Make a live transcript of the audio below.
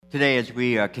Today, as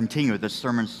we continue this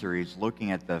sermon series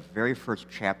looking at the very first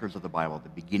chapters of the Bible, the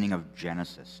beginning of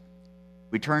Genesis,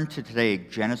 we turn to today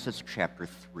Genesis chapter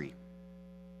 3.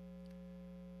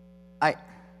 I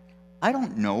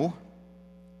don't know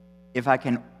if I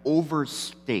can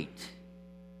overstate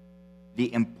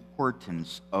the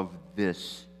importance of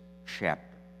this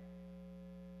chapter.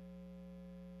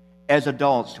 As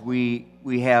adults, we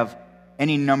have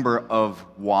any number of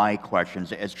why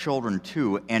questions, as children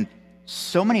too, and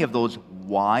so many of those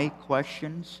why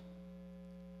questions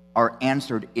are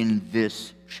answered in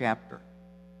this chapter.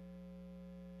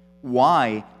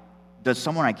 Why does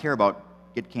someone I care about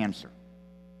get cancer?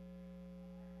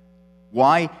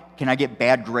 Why can I get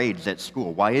bad grades at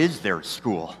school? Why is there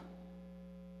school?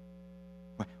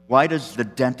 Why does the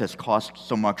dentist cost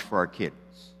so much for our kids?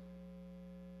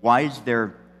 Why is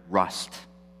there rust?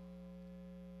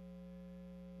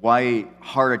 Why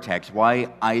heart attacks? Why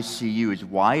ICUs?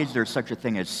 Why is there such a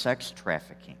thing as sex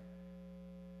trafficking?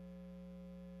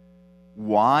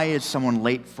 Why is someone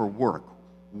late for work?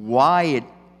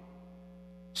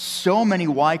 So many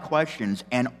why questions,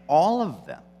 and all of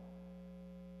them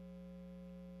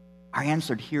are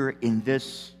answered here in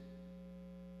this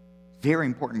very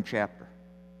important chapter.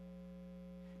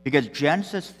 Because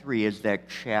Genesis 3 is that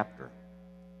chapter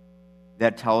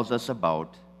that tells us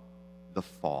about the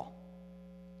fall.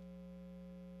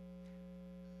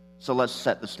 So let's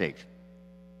set the stage.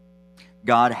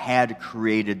 God had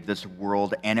created this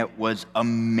world, and it was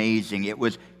amazing. It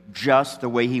was just the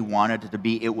way He wanted it to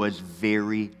be. It was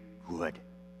very good.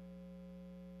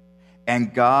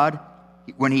 And God,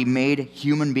 when He made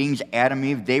human beings, Adam and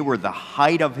Eve, they were the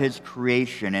height of His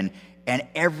creation, and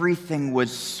everything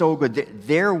was so good.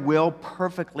 Their will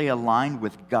perfectly aligned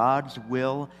with God's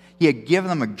will. He had given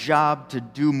them a job to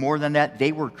do more than that.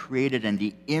 They were created in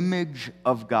the image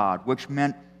of God, which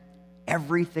meant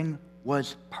everything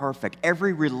was perfect.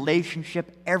 Every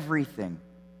relationship, everything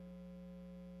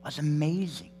was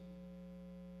amazing.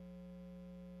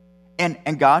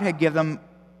 And God had given them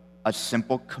a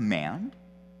simple command.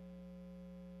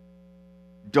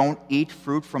 Don't eat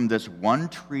fruit from this one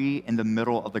tree in the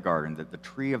middle of the garden, the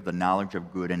tree of the knowledge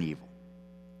of good and evil.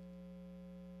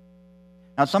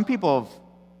 Now, some people have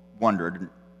wondered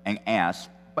and asked,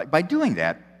 but by doing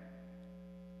that,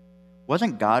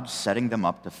 wasn't God setting them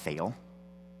up to fail?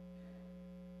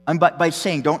 And by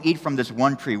saying, don't eat from this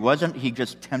one tree, wasn't He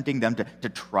just tempting them to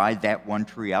try that one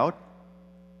tree out?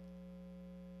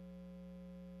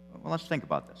 Well, let's think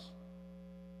about this.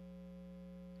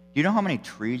 Do you know how many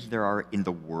trees there are in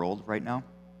the world right now?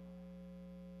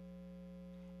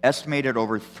 Estimated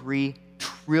over 3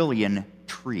 trillion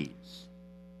trees.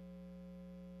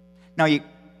 Now, you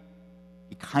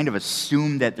kind of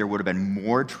assume that there would have been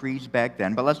more trees back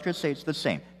then, but let's just say it's the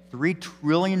same. 3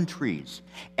 trillion trees.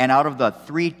 And out of the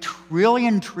 3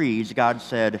 trillion trees, God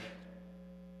said,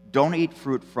 don't eat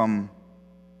fruit from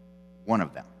one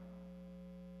of them.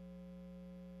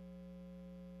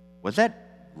 Was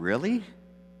that really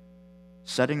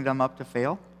setting them up to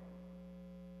fail?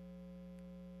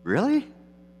 Really?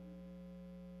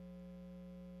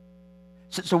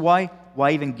 So why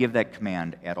even give that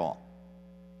command at all?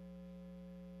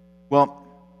 Well,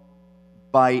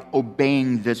 by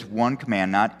obeying this one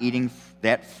command, not eating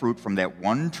that fruit from that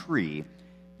one tree,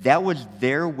 that was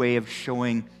their way of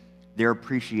showing their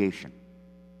appreciation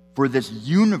for this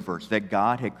universe that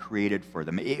God had created for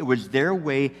them. It was their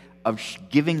way of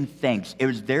giving thanks. It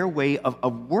was their way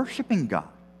of worshiping God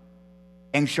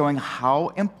and showing how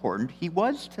important He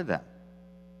was to them.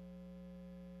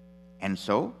 And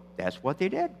so that's what they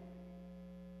did.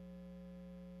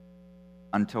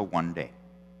 Until one day.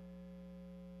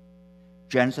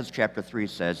 Genesis chapter 3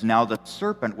 says, now the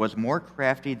serpent was more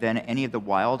crafty than any of the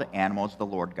wild animals the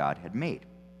Lord God had made.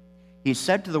 He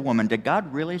said to the woman, did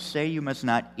God really say you must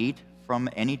not eat from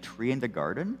any tree in the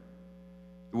garden?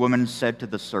 The woman said to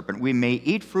the serpent, we may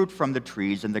eat fruit from the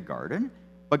trees in the garden,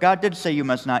 but God did say you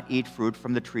must not eat fruit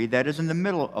from the tree that is in the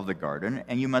middle of the garden,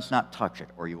 and you must not touch it,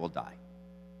 or you will die.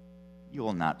 You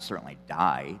will not certainly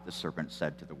die, the serpent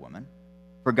said to the woman,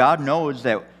 for God knows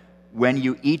that when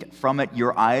you eat from it,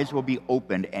 your eyes will be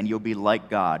opened, and you'll be like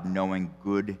God, knowing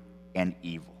good and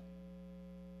evil.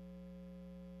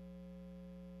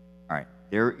 All right,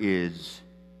 there is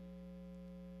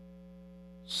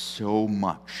so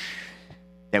much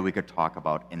that we could talk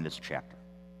about in this chapter.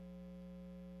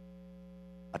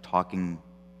 A talking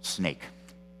snake.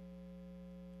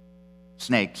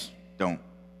 Snakes don't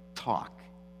talk.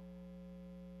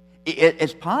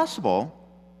 It's possible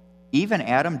even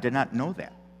Adam did not know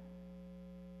that.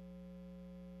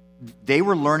 They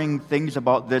were learning things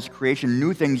about this creation,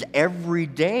 new things every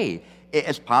day.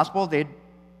 It's possible they'd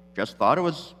just thought it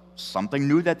was something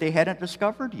new that they hadn't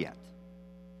discovered yet.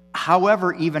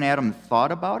 However, even Adam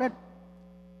thought about it,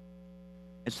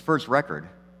 it's the first record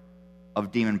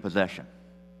of demon possession.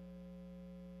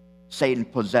 Satan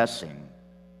possessing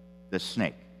the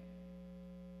snake.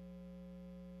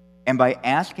 And by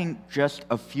asking just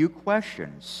a few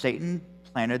questions, Satan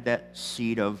planted that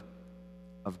seed of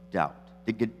doubt.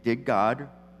 Did God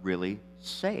really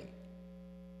say?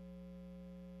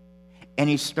 And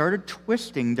he started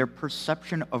twisting their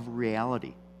perception of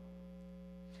reality.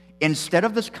 Instead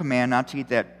of this command not to eat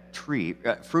that tree,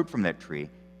 fruit from that tree,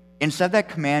 instead of that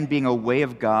command being a way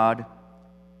of God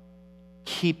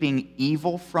keeping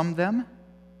evil from them,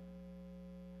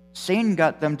 Satan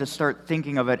got them to start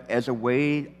thinking of it as a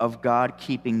way of God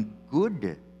keeping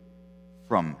good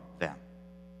from them.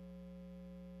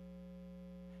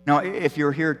 Now, if you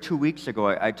were here 2 weeks ago,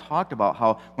 I talked about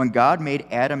how when God made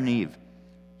Adam and Eve,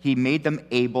 he made them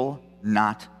able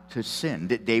not to sin,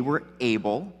 that they were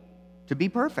able to be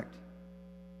perfect.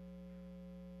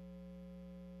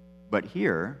 But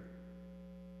here,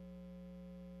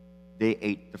 they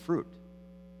ate the fruit.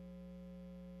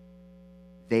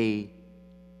 They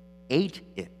ate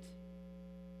it.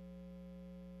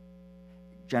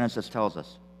 Genesis tells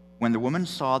us, when the woman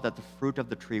saw that the fruit of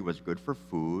the tree was good for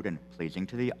food and pleasing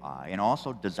to the eye, and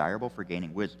also desirable for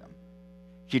gaining wisdom,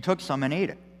 she took some and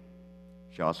ate it.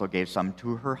 She also gave some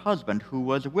to her husband who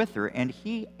was with her, and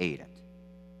he ate it.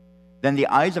 Then the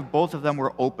eyes of both of them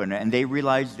were open, and they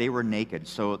realized they were naked,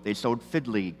 so they sewed fig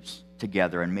leaves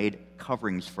together and made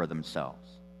coverings for themselves.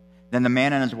 Then the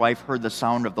man and his wife heard the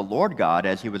sound of the Lord God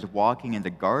as he was walking in the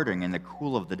garden in the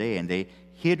cool of the day, and they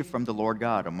hid from the Lord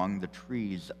God among the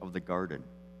trees of the garden.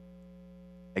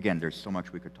 Again, there's so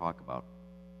much we could talk about.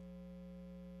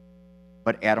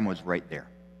 But Adam was right there.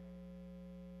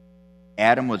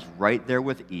 Adam was right there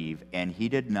with Eve, and he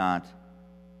did not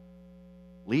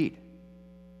lead.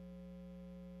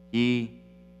 He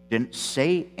didn't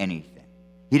say anything.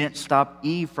 He didn't stop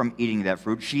Eve from eating that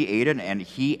fruit. She ate it, and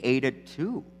he ate it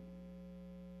too.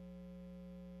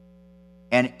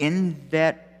 And in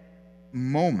that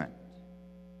moment,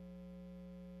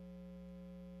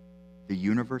 the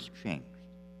universe changed.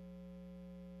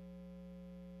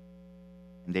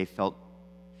 And they felt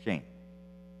shame.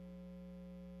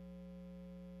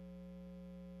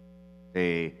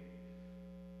 They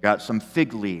got some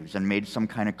fig leaves and made some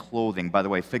kind of clothing. By the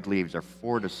way, fig leaves are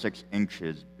 4 to 6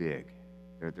 inches big.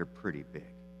 They're pretty big.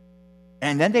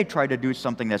 And then they tried to do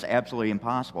something that's absolutely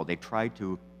impossible. They tried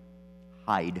to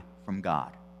hide from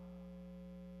God.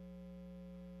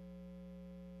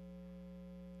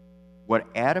 What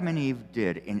Adam and Eve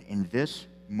did in this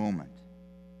moment,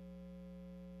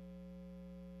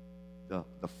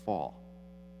 the fall,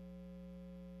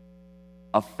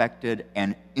 affected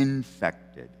and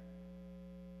infected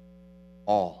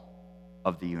all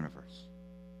of the universe.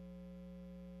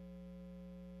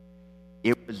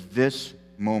 It was this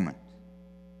moment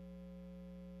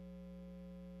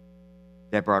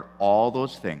that brought all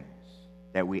those things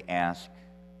that we ask,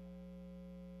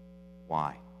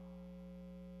 why?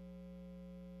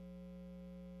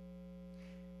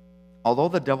 Although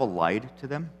the devil lied to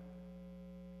them,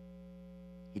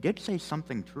 he did say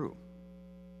something true.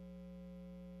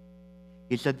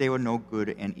 He said they would know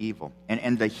good and evil.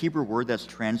 And the Hebrew word that's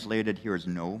translated here is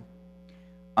know.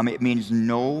 It means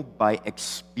know by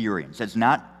experience. It's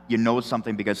not you know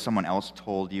something because someone else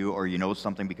told you, or you know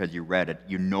something because you read it.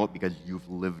 You know it because you've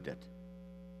lived it.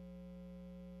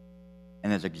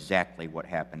 And that's exactly what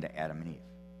happened to Adam and Eve.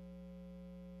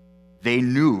 They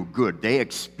knew good. They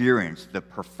experienced the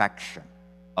perfection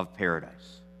of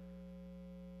paradise.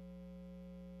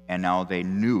 And now they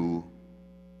knew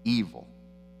evil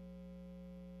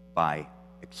by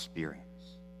experience.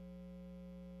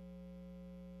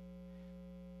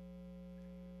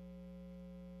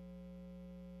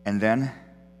 And then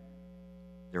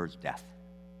there was death.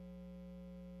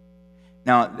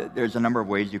 Now, there's a number of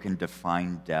ways you can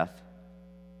define death.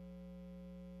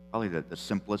 Probably the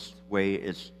simplest way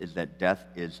is that death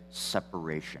is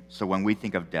separation. So when we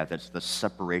think of death, it's the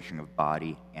separation of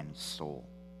body and soul.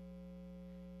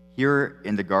 Here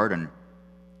in the garden,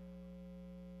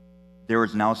 there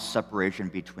is now separation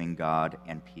between God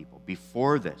and people.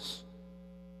 Before this,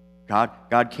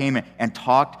 God came and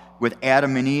talked with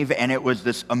Adam and Eve, and it was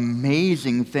this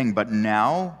amazing thing. But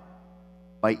now,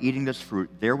 by eating this fruit,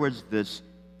 there was this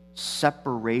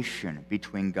separation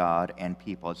between God and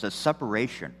people. It's a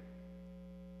separation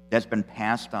that's been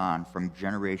passed on from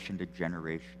generation to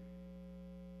generation.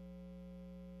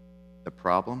 The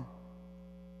problem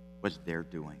was their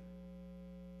doing.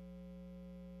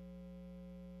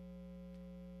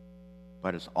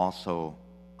 But it's also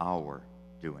our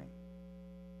doing.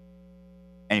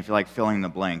 And if you like filling in the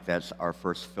blank, that's our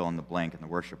first fill in the blank in the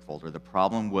worship folder. The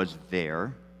problem was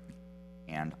their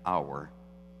and our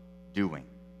doing.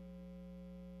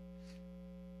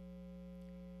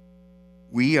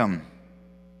 We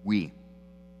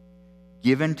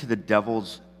given to the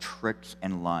devil's tricks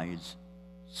and lies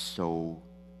so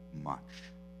much.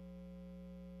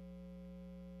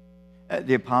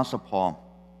 The Apostle Paul,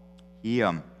 he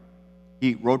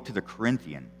wrote to the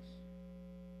Corinthians,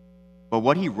 but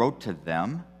what he wrote to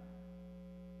them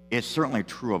is certainly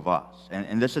true of us.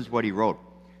 And this is what he wrote.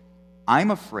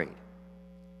 I'm afraid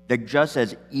that just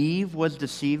as Eve was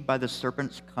deceived by the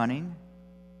serpent's cunning,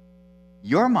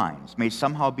 your minds may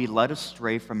somehow be led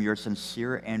astray from your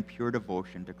sincere and pure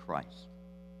devotion to Christ.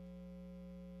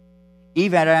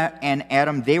 Eve and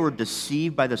Adam, they were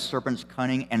deceived by the serpent's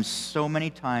cunning, and so many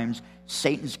times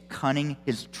Satan's cunning,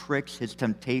 his tricks, his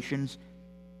temptations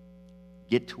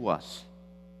get to us.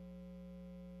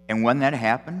 And when that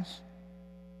happens,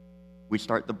 we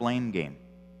start the blame game.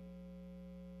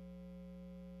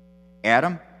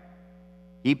 Adam,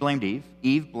 he blamed Eve.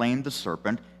 Eve blamed the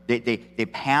serpent. They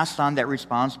passed on that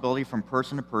responsibility from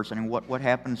person to person, and what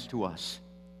happens to us?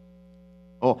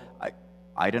 Oh,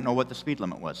 I didn't know what the speed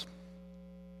limit was.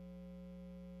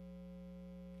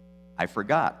 I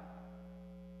forgot.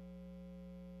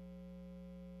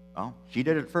 Well, she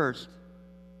did it first.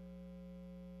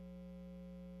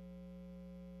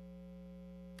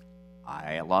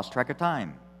 I lost track of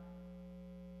time.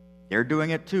 They're doing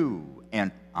it too,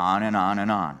 and on and on and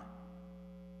on.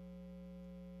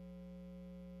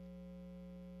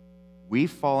 We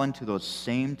fall into those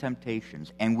same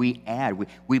temptations, and we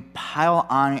pile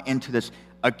on into this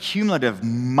accumulative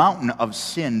mountain of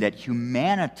sin that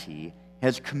humanity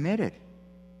has committed.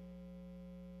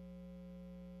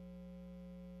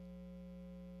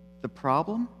 The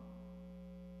problem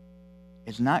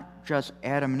is not just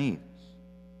Adam and Eve's.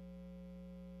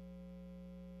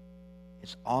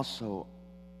 It's also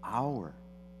our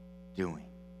doing.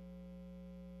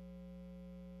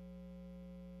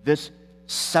 This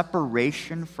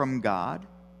separation from God,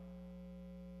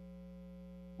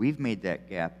 we've made that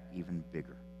gap even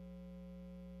bigger.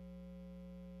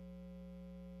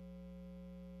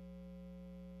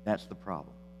 That's the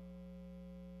problem.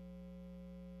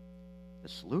 The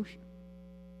solution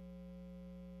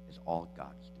is all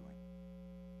God's doing.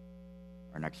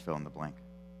 Our next fill in the blank.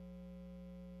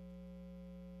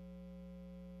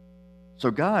 So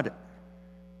God,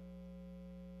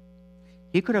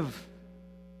 He could have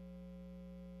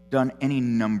done any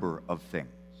number of things.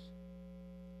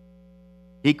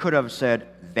 He could have said,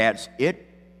 that's it,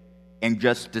 and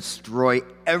just destroy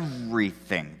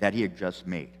everything that He had just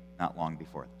made not long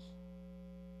before this.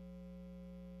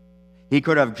 He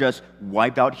could have just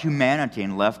wiped out humanity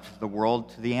and left the world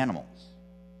to the animals.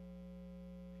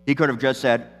 He could have just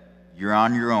said, you're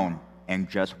on your own, and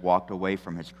just walked away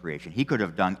from His creation. He could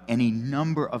have done any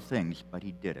number of things, but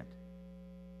He didn't.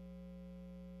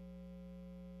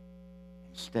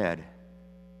 Instead,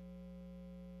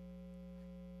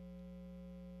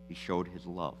 He showed His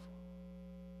love.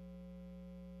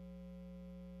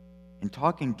 In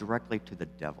talking directly to the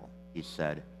devil, He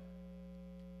said,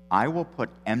 I will put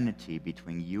enmity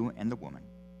between you and the woman,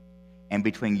 and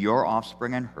between your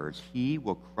offspring and hers. He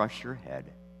will crush your head,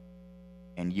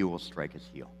 and you will strike his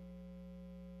heel.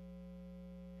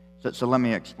 So let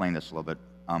me explain this a little bit.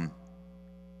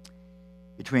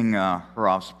 Between her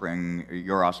offspring,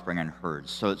 your offspring, and hers.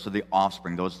 So the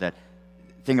offspring,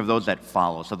 think of those that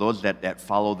follow. So those that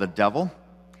follow the devil,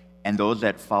 and those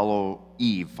that follow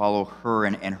Eve, follow her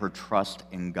and her trust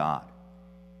in God.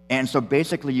 And so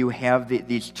basically you have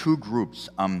these two groups,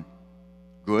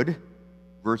 good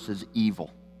versus evil.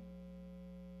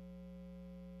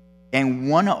 And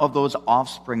one of those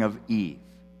offspring of Eve,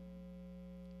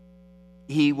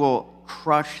 he will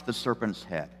crush the serpent's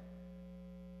head.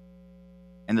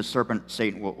 And the serpent,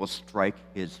 Satan, will strike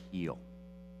his heel.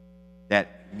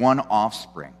 That one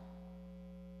offspring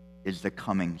is the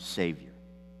coming Savior.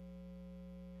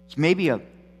 It's maybe a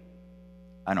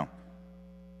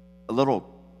little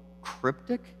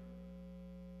cryptic,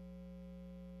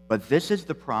 but this is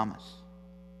the promise.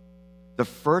 The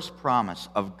first promise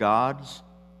of God's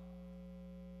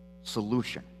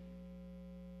solution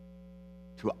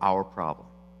to our problem.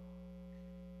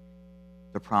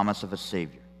 The promise of a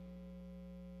Savior.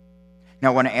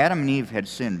 Now, when Adam and Eve had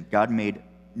sinned, God made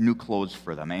new clothes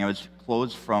for them. And it was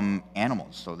clothes from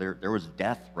animals, so there was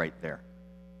death right there.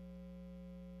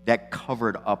 That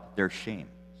covered up their shame,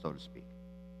 so to speak.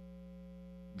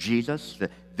 Jesus,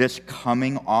 this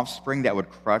coming offspring that would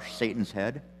crush Satan's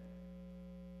head,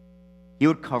 He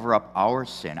would cover up our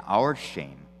sin, our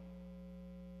shame,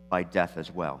 by death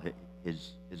as well,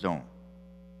 his own.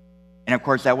 And of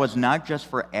course, that was not just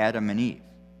for Adam and Eve.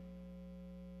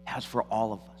 That was for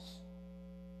all of us.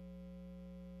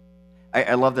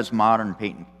 I love this modern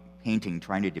painting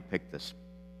trying to depict this.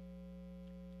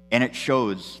 And it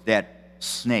shows that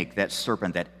snake, that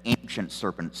serpent, that ancient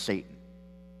serpent, Satan.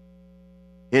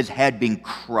 His head being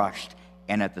crushed,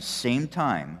 and at the same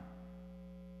time,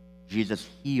 Jesus'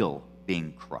 heel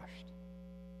being crushed.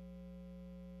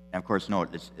 And of course, no,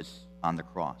 it's on the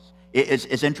cross.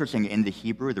 It's interesting, in the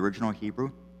Hebrew, the original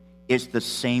Hebrew, it's the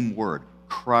same word.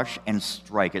 Crush and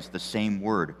strike, it's the same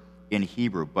word in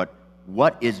Hebrew, but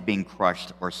what is being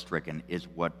crushed or stricken is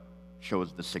what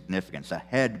shows the significance. A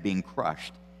head being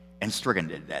crushed and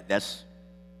stricken, that's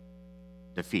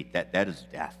defeat, that is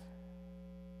death.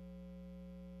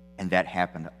 And that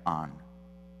happened on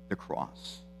the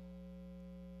cross.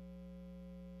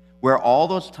 Where all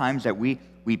those times that we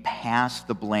pass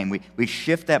the blame, we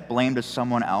shift that blame to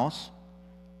someone else,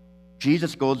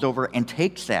 Jesus goes over and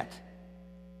takes that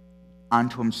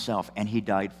onto himself, and he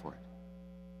died for it.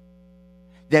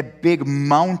 That big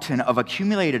mountain of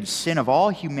accumulated sin of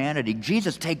all humanity,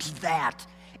 Jesus takes that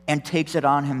and takes it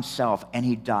on himself, and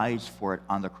he dies for it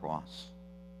on the cross.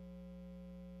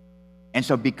 And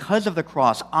so because of the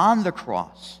cross, on the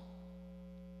cross,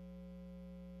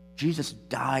 Jesus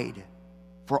died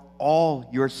for all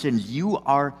your sins. You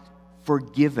are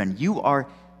forgiven. You are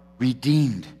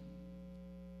redeemed.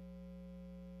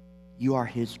 You are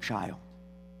his child.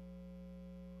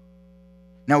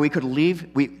 Now, we could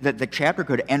leave, the chapter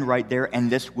could end right there, and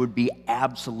this would be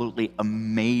absolutely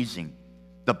amazing.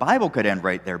 The Bible could end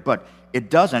right there, but it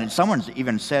doesn't. And someone's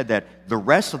even said that the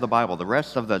rest of the Bible, the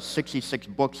rest of the 66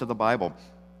 books of the Bible,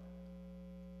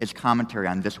 is commentary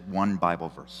on this one Bible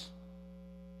verse,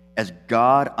 as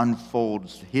God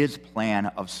unfolds his plan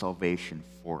of salvation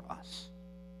for us.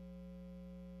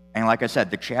 And like I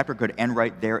said, the chapter could end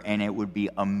right there, and it would be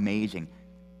amazing.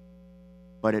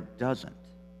 But it doesn't.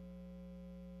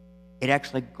 It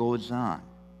actually goes on.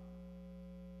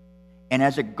 And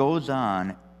as it goes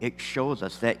on, it shows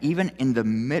us that even in the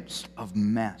midst of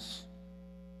mess,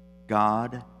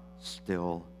 God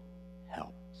still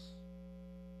helps.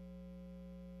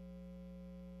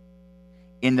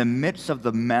 In the midst of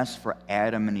the mess for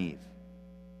Adam and Eve,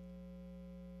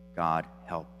 God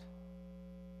helped.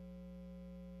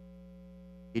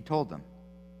 He told them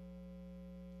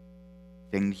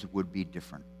things would be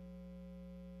different.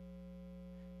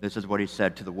 This is what he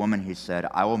said to the woman. He said,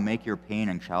 I will make your pain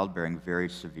in childbearing very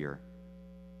severe.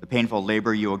 The painful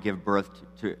labor you will give birth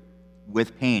to,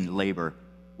 with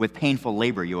painful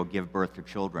labor you will give birth to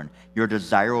children. Your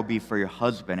desire will be for your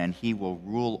husband, and he will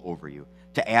rule over you.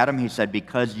 To Adam he said,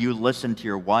 because you listened to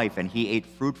your wife, and he ate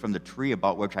fruit from the tree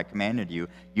about which I commanded you,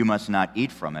 you must not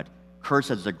eat from it. Cursed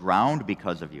is the ground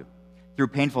because of you. Through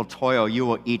painful toil you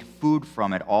will eat food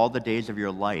from it all the days of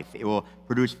your life. It will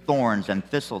produce thorns and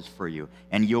thistles for you,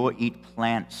 and you will eat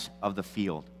plants of the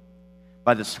field.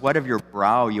 By the sweat of your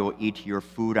brow you will eat your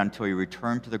food until you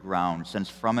return to the ground, since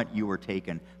from it you were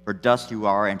taken. For dust you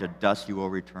are, and to dust you will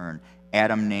return.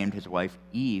 Adam named his wife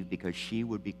Eve because she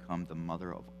would become the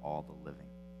mother of all the living.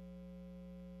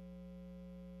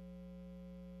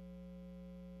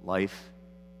 Life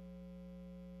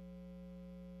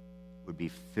would be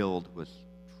filled with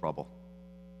trouble.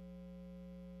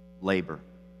 Labor,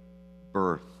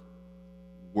 birth,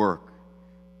 work,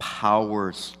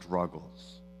 power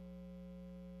struggles.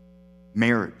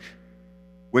 Marriage,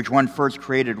 which one first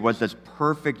created, was this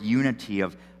perfect unity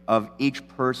of each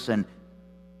person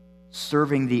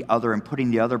serving the other and putting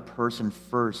the other person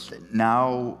first,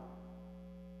 now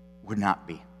would not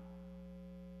be.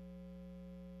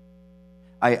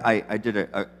 I did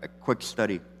a quick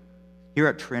study. Here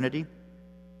at Trinity,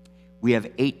 we have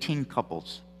 18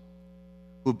 couples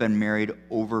who've been married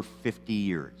over 50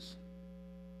 years.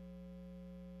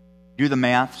 Do the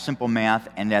math, simple math,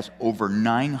 and that's over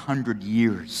 900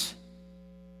 years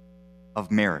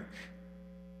of marriage.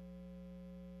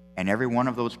 And every one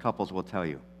of those couples will tell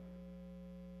you,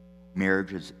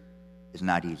 marriage is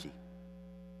not easy.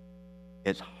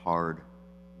 It's hard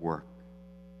work.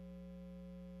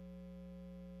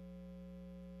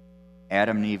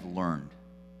 Adam and Eve learned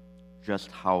just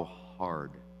how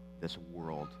hard this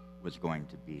world was going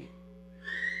to be.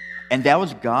 And that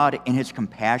was God in his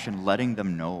compassion letting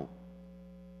them know.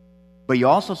 But you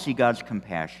also see God's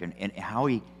compassion in how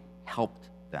he helped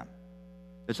them.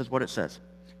 This is what it says.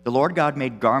 The Lord God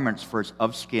made garments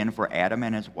of skin for Adam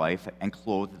and his wife and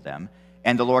clothed them.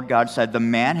 And the Lord God said, the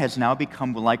man has now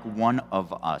become like one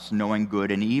of us, knowing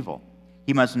good and evil.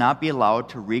 He must not be allowed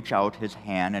to reach out his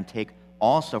hand and take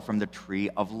also from the tree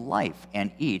of life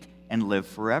and eat and live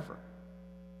forever."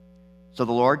 So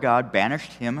the Lord God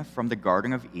banished him from the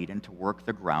Garden of Eden to work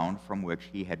the ground from which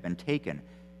he had been taken.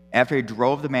 After he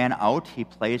drove the man out, he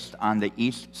placed on the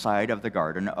east side of the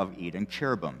Garden of Eden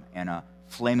cherubim and a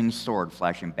flaming sword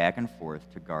flashing back and forth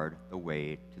to guard the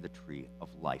way to the tree of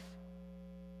life.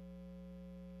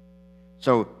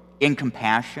 So, in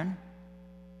compassion,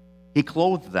 he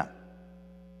clothed them.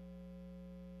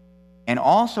 And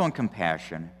also in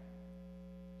compassion,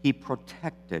 he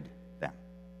protected them.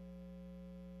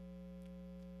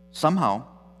 Somehow,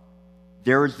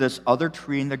 there is this other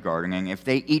tree in the garden, and if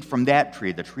they eat from that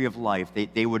tree, the tree of life,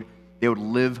 they would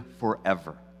live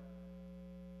forever.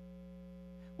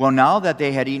 Well, now that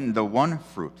they had eaten the one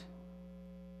fruit,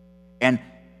 and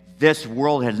this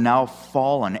world has now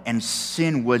fallen, and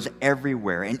sin was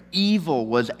everywhere, and evil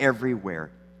was everywhere,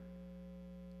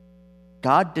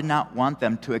 God did not want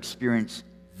them to experience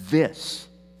this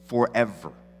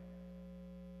forever.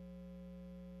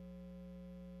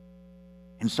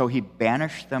 And so he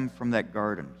banished them from that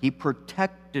garden. He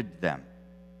protected them.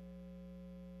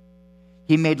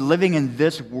 He made living in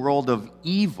this world of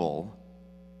evil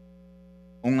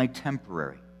only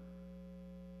temporary,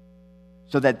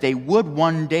 so that they would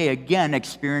one day again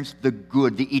experience the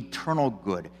good, the eternal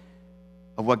good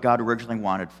of what God originally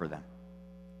wanted for them.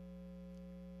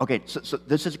 Okay, so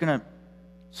this is going to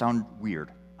sound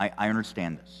weird. I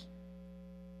understand this.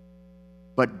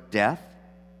 But death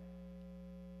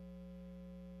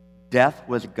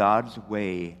was God's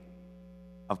way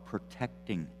of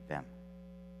protecting them.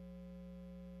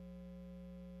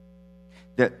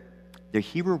 The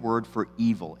Hebrew word for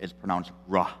evil is pronounced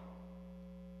ra.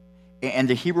 And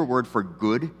the Hebrew word for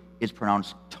good is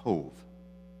pronounced tov.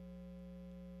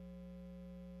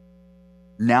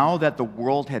 Now that the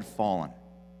world had fallen,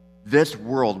 this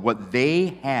world, what they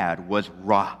had was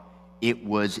ra. It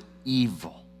was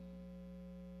evil.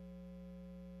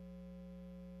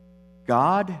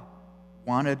 God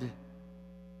wanted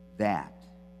that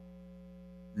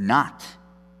not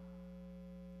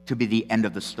to be the end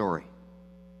of the story.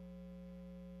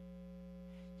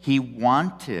 He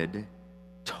wanted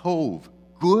tov,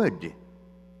 good,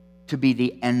 to be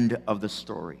the end of the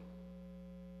story.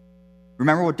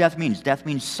 Remember what death means. Death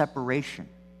means separation.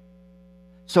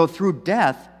 So through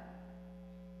death,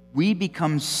 we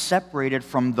become separated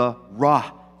from the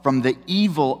ra, from the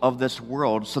evil of this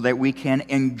world, so that we can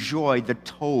enjoy the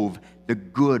tov, the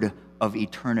good of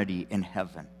eternity in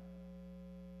heaven.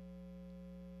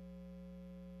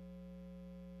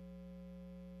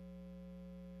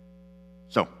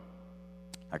 So,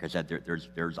 like I said,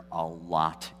 there's a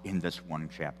lot in this one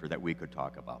chapter that we could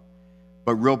talk about.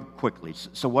 But real quickly,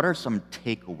 so what are some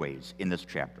takeaways in this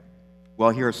chapter? Well,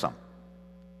 here are some.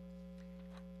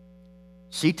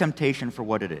 See temptation for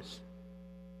what it is.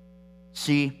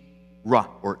 See ra,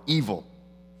 or evil,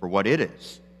 for what it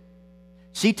is.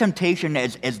 See temptation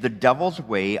as the devil's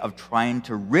way of trying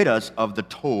to rid us of the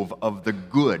tov, of the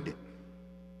good.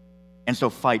 And so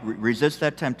fight, resist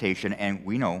that temptation, and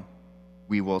we know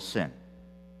we will sin.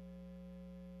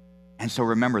 And so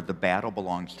remember, the battle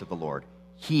belongs to the Lord.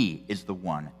 He is the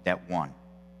one that won.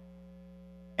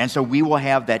 And so we will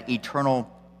have that eternal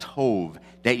tov,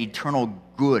 that eternal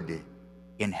good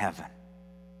in heaven.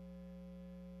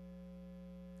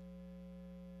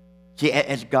 See,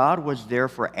 as God was there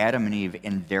for Adam and Eve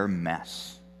in their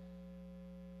mess,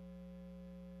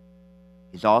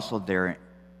 He's also there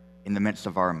in the midst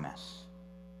of our mess.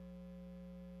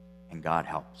 And God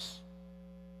helps.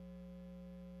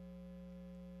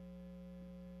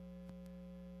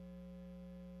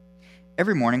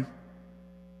 Every morning,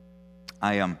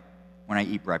 when I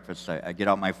eat breakfast, I get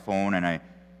out my phone and I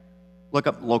look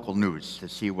up local news to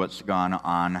see what's gone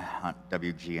on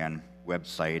WGN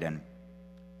website, and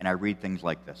I read things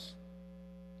like this.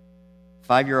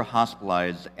 5-year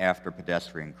hospitalized after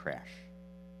pedestrian crash.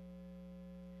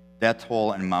 Death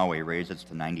toll in Maui raises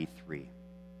to 93.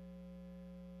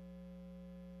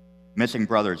 Missing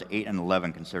brothers 8 and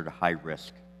 11 considered high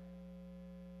risk.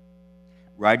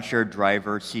 Rideshare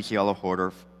driver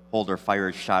CCL holder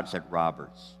fires shots at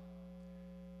robbers.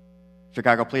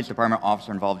 Chicago Police Department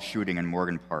officer involved shooting in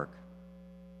Morgan Park.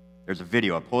 There's a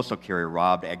video, a postal carrier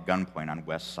robbed at gunpoint on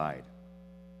West Side.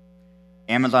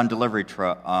 Amazon delivery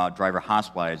driver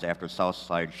hospitalized after South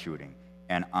Side shooting,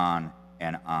 and on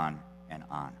and on and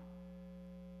on.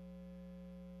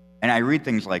 And I read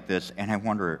things like this and I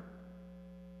wonder,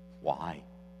 why?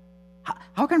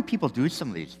 How can people do some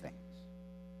of these things?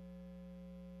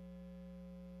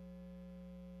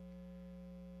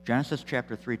 Genesis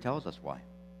chapter 3 tells us why.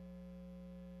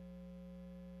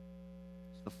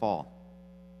 It's the fall.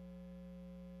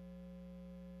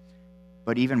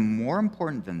 But even more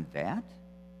important than that,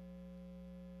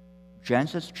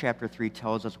 Genesis chapter 3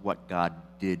 tells us what God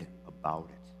did about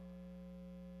it.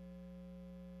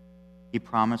 He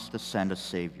promised to send a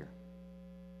Savior,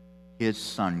 his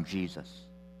Son, Jesus,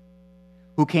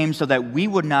 who came so that we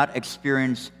would not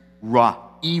experience raw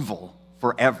evil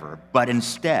forever, but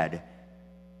instead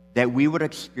that we would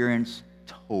experience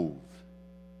tov,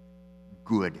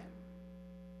 good,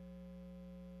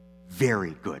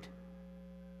 very good,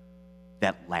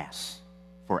 that lasts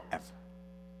forever.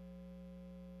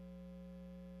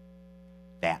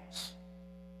 That's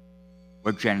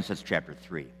what Genesis chapter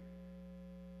 3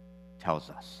 tells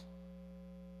us.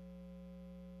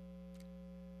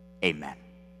 Amen.